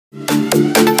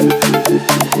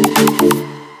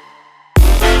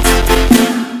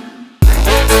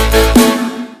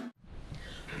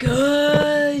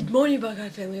Good morning, Buckeye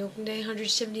family. Welcome to day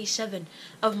 177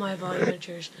 of my vlog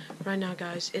adventures. Right now,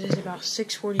 guys, it is about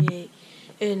 6:48,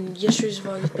 and yesterday's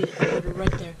vlog is being uploaded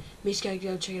right there. Make sure you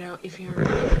go check it out if you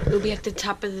aren't. It'll be at the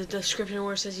top of the description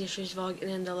where it says yesterday's vlog, and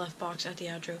in the left box at the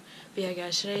outro. But yeah,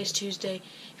 guys, today is Tuesday.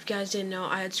 If you guys didn't know,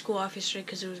 I had school off yesterday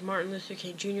because it was Martin Luther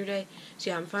King Jr. Day.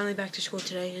 So yeah, I'm finally back to school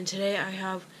today, and today I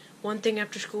have one thing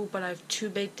after school, but I have two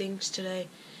big things today.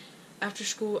 After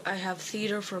school, I have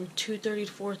theater from 2:30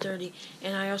 to 4:30,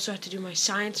 and I also have to do my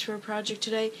science fair project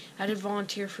today. I did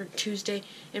volunteer for Tuesday,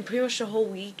 and pretty much the whole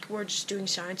week we're just doing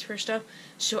science fair stuff.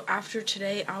 So after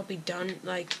today, I'll be done.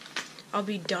 I'll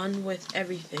be done with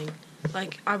everything.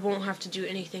 I won't have to do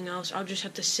anything else. I'll just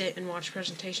have to sit and watch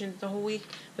presentations the whole week,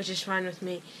 which is fine with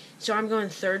me. So I'm going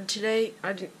third today.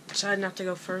 I decided not to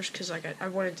go first because I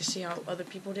wanted to see how other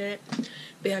people did it.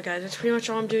 But yeah, guys, that's pretty much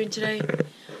all I'm doing today.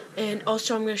 And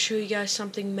also, I'm going to show you guys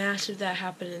something massive that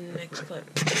happened in the next clip.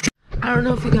 I don't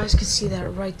know if you guys can see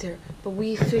that right there, but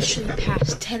we officially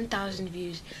passed 10,000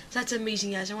 views. So that's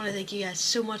amazing, guys. I want to thank you guys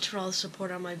so much for all the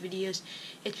support on my videos.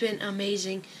 It's been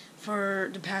amazing for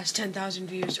the past 10,000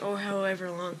 views, or however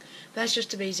long. That's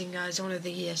just amazing, guys. I want to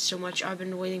thank you guys so much. I've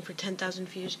been waiting for 10,000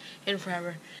 views and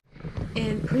forever.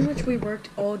 And pretty much we worked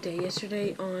all day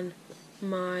yesterday on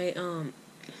my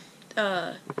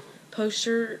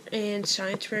poster and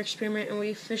science fair experiment, and we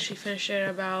officially finished it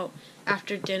about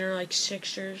after dinner, like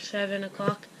 6 or 7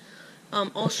 o'clock.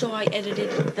 Also, I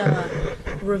edited the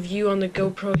review on the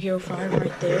GoPro Hero 5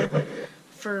 right there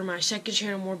for my second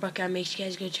channel, More Buckeye. Make sure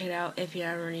you guys go check it out if you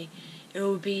haven't already. It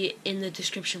will be in the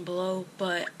description below,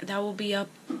 but that will be up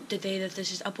the day that this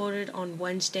is uploaded, on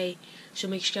Wednesday, so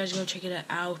make sure you guys go check it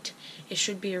out. It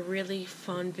should be a really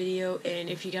fun video, and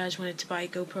if you guys wanted to buy a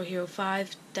GoPro Hero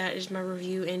 5, that is my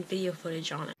review and video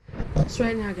footage on it. So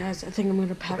right now, guys, I think I'm going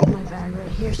to pack my bag right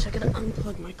here, so I'm going to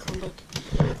unplug my Chromebook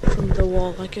from the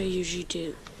wall like I usually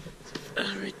do.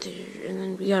 Right there, and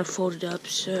then we got to fold it up,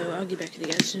 so I'll get back to you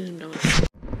guys as soon as I'm done.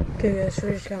 Okay, guys, so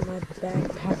I just got my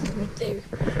bag packed right there.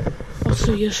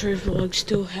 Also, yesterday's vlog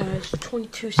still has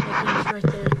 22 seconds right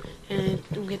there, and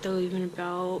we'll get to leave in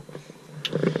about,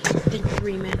 I think,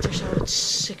 3 minutes or so. It's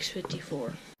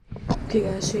 6:54. Okay,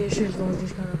 guys, so yesterday's vlog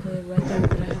just got uploaded right there,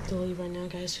 but I have to leave right now,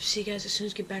 guys. So see you guys as soon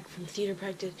as I get back from theater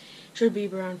practice. Should be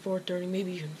around 4:30,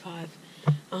 maybe even 5.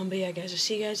 But yeah, guys, I'll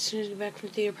see you guys as soon as I get back from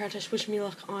theater practice. Wish me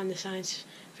luck on the science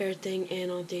fair thing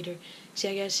and on theater. See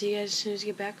you guys as soon as I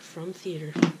get back from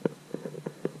theater.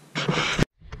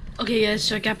 Okay, guys,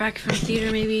 so I got back from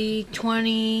theater maybe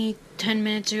 10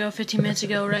 minutes ago, 15 minutes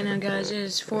ago. Right now, guys, it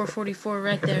is 4:44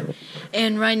 right there.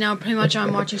 And right now, pretty much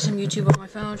I'm watching some YouTube on my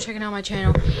phone, checking out my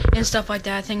channel and stuff like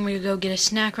that. I think I'm going to go get a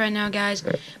snack right now, guys.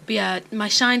 But yeah, my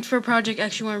science fair project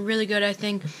actually went really good, I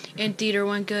think, and theater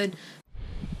went good.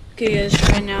 Okay, guys,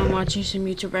 right now I'm watching some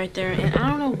YouTube right there, and I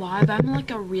don't know why, but I'm in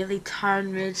like a really tired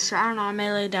mood, so I don't know, I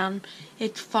may lay down.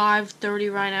 It's 5:30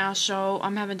 right now, so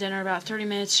I'm having dinner in about 30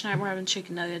 minutes. Tonight we're having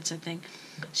chicken nuggets, I think.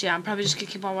 So yeah, I'm probably just gonna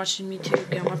keep on watching YouTube,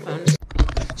 get on my phone.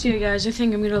 So yeah, guys, I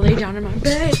think I'm gonna lay down in my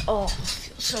bed. Oh, I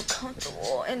feel so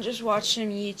comfortable, and just watch some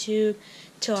YouTube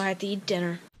till I have to eat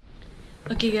dinner.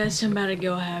 Okay, guys, so I'm about to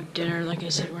go have dinner. Like I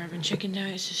said, we're having chicken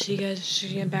tonight, so see you guys as soon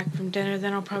as I get back from dinner.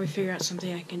 Then I'll probably figure out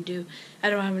something I can do.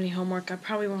 I don't have any homework. I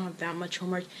probably won't have that much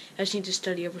homework. I just need to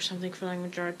study over something for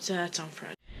language arts. That's on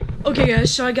Friday. Okay,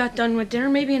 guys, so I got done with dinner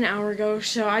maybe an hour ago,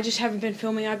 so I just haven't been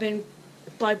filming. I've been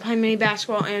playing mini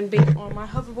basketball and being on my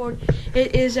hoverboard.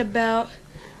 It is about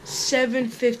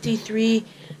 7:53.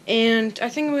 And I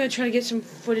think I'm going to try to get some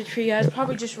footage for you guys.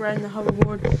 Probably just riding the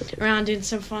hoverboard around, doing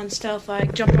some fun stuff,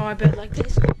 like jumping on my bed like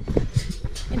this,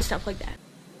 and stuff like that.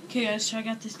 Okay, guys, so I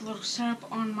got this little setup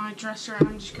on my dresser.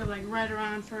 I'm just going to like ride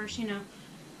around first, you know,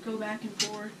 go back and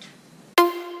forth.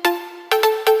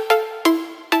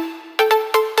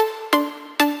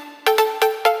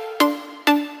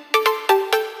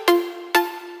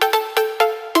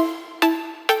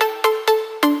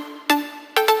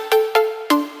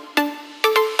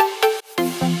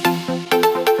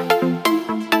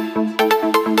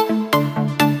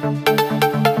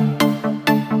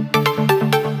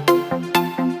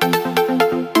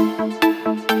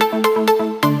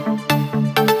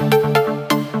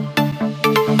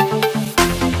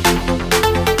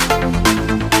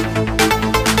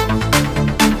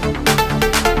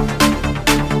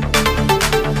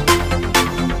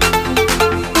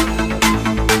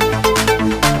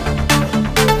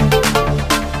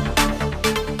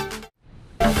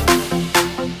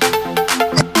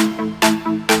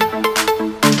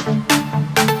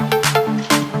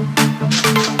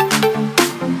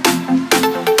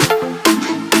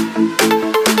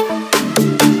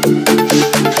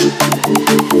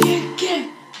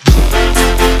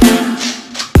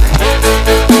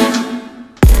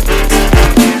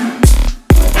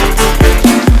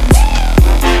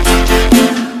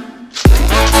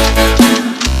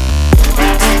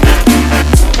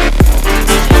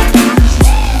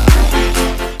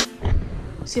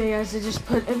 guys, I just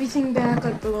put everything back,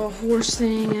 like the little horse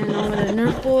thing and all the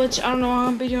Nerf bullets. I don't know what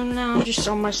I'll be doing now. I'm just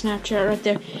on my Snapchat right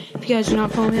there. If you guys do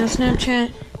not follow me on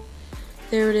Snapchat,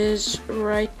 there it is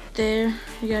right there.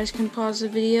 You guys can pause the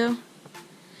video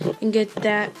and get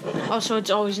that. Also, it's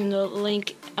always in the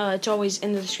link. It's always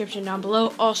in the description down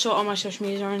below. Also, all my social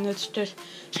medias are in the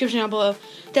description down below.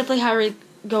 Definitely highly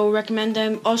go recommend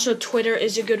them. Also, Twitter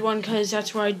is a good one because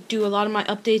that's where I do a lot of my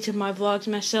updates if my vlogs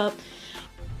mess up.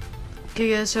 Okay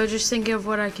guys, so just thinking of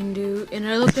what I can do, and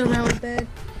I looked around the bed.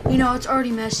 You know, it's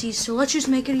already messy, so let's just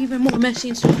make it even more messy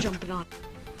and start jumping on.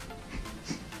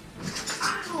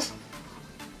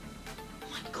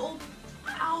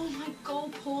 Ow! My goal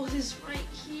pole is right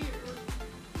here.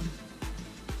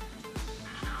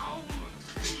 Ow!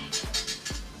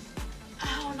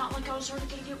 Ow, not like I was already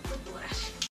gonna get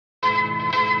whiplash.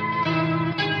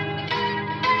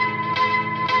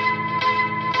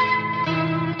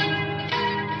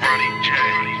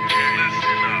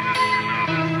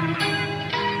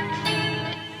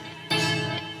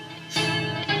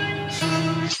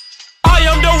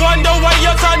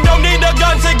 Your son don't need a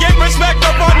gun to get respect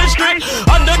up on the street.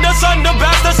 Under the sun, the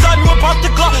bastard son will pop the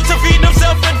clock to feed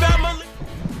himself and family.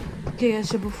 Okay guys,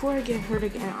 so before I get hurt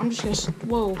again, I'm just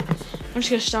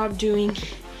gonna stop doing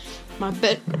my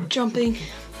bed jumping.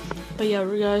 But yeah,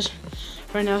 guys,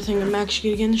 right now I think I'm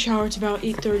actually gonna get in the shower. It's about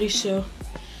 8:30, so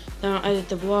then I'll edit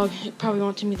the vlog. It probably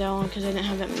won't take me that long because I didn't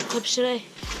have that many clips today.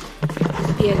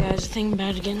 But yeah guys, I think I'm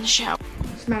about to get in the shower.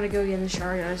 I'm about to go get in the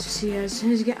shower, guys. See you guys as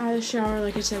soon as I get out of the shower.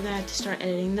 Like I said, I have to start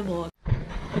editing the vlog.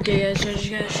 Okay, guys, so I just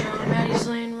got a shower. Maddie's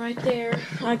laying right there.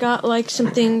 I got like some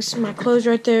things, my clothes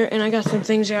right there, and I got some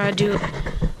things that I do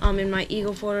in my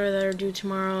Eagle folder that are due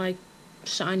tomorrow, like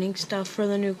signing stuff for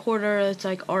the new quarter. It's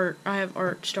like art. I have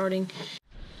art starting.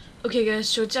 Okay, guys,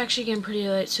 so it's actually getting pretty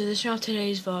late, so this is all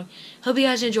today's vlog. Hope you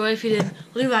guys enjoy. If you did,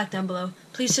 leave a like down below.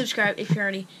 Please subscribe if you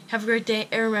already. Have a great day,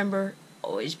 and remember,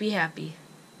 always be happy.